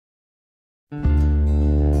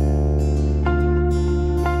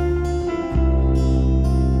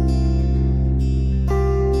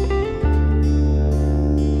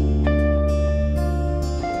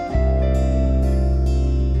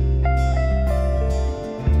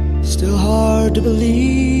Still hard to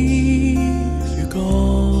believe you're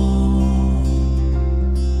gone.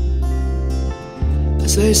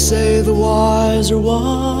 As they say, the wiser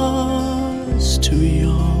was too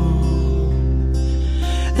young,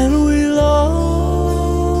 and we love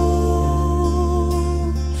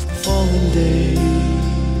for fallen days.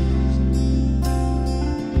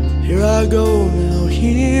 Here I go now,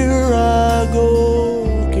 here I go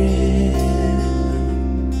again.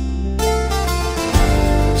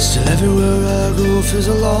 Still everywhere I go feels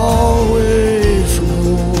a long way from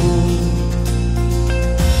home.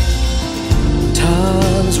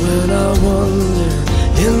 Times when I wonder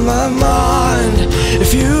in my mind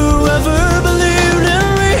if you ever believed in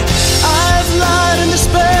me. I've lied and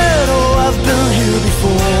despaired, oh, I've been here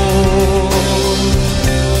before.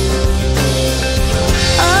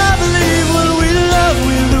 I believe when we love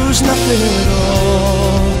we lose nothing at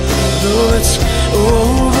all. Though it's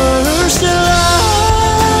over, still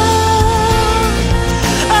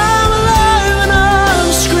I'm alive and I'm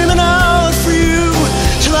screaming out for you,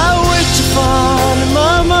 till I wake to find in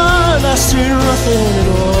my mind I see nothing at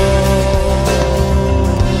all.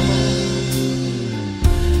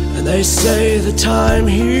 And they say that time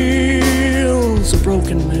heals a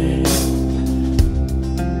broken man,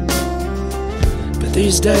 but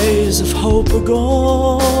these days of hope are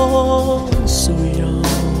gone so young.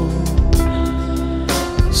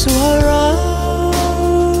 So I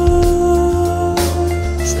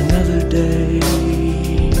rise another day.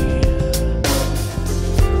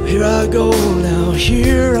 Here I go now,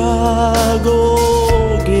 here I go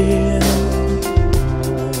again.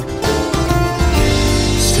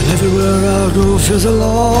 Still everywhere I go feels a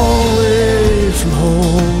long way from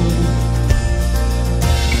home.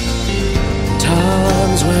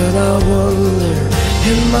 Times when I wonder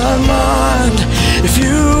in my mind if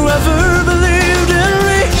you ever believed in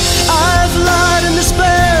me. I've lied and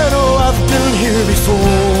despaired, oh, I've been here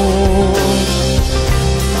before.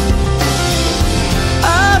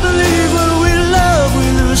 I believe when we love we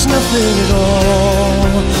lose nothing at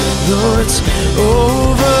all. Though it's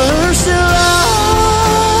over, still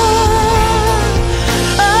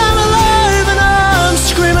I'm alive and I'm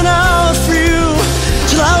screaming out for you,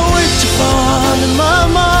 till I wake to find in my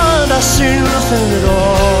mind I see nothing at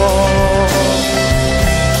all.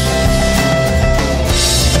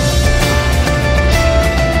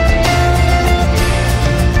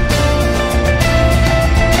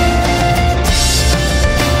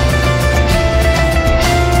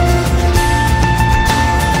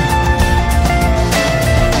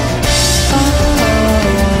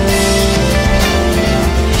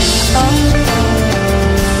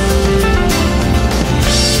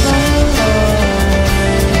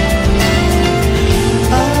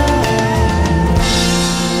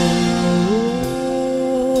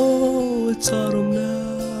 It's autumn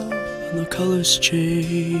now, and the colors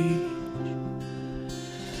change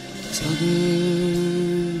as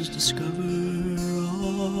others discover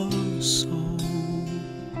our souls.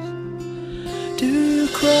 Do you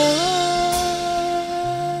cry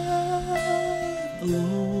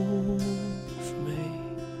alone for me?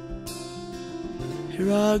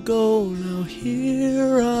 Here I go now,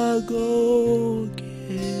 here I go again.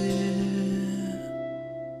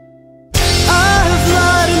 I've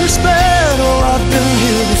lied and despaired, oh, I've been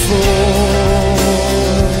here before.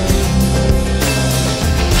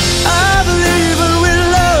 I believe when we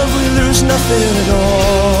love we lose nothing at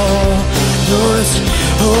all. Though it's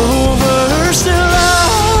over, still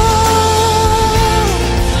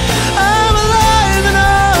I'm alive and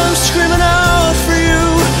I'm screaming out for you,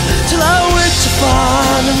 till I wake to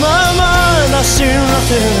find in my mind I see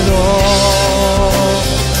nothing at all.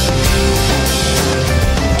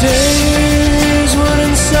 Days when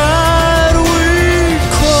inside we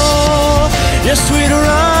crawl, yes, we'd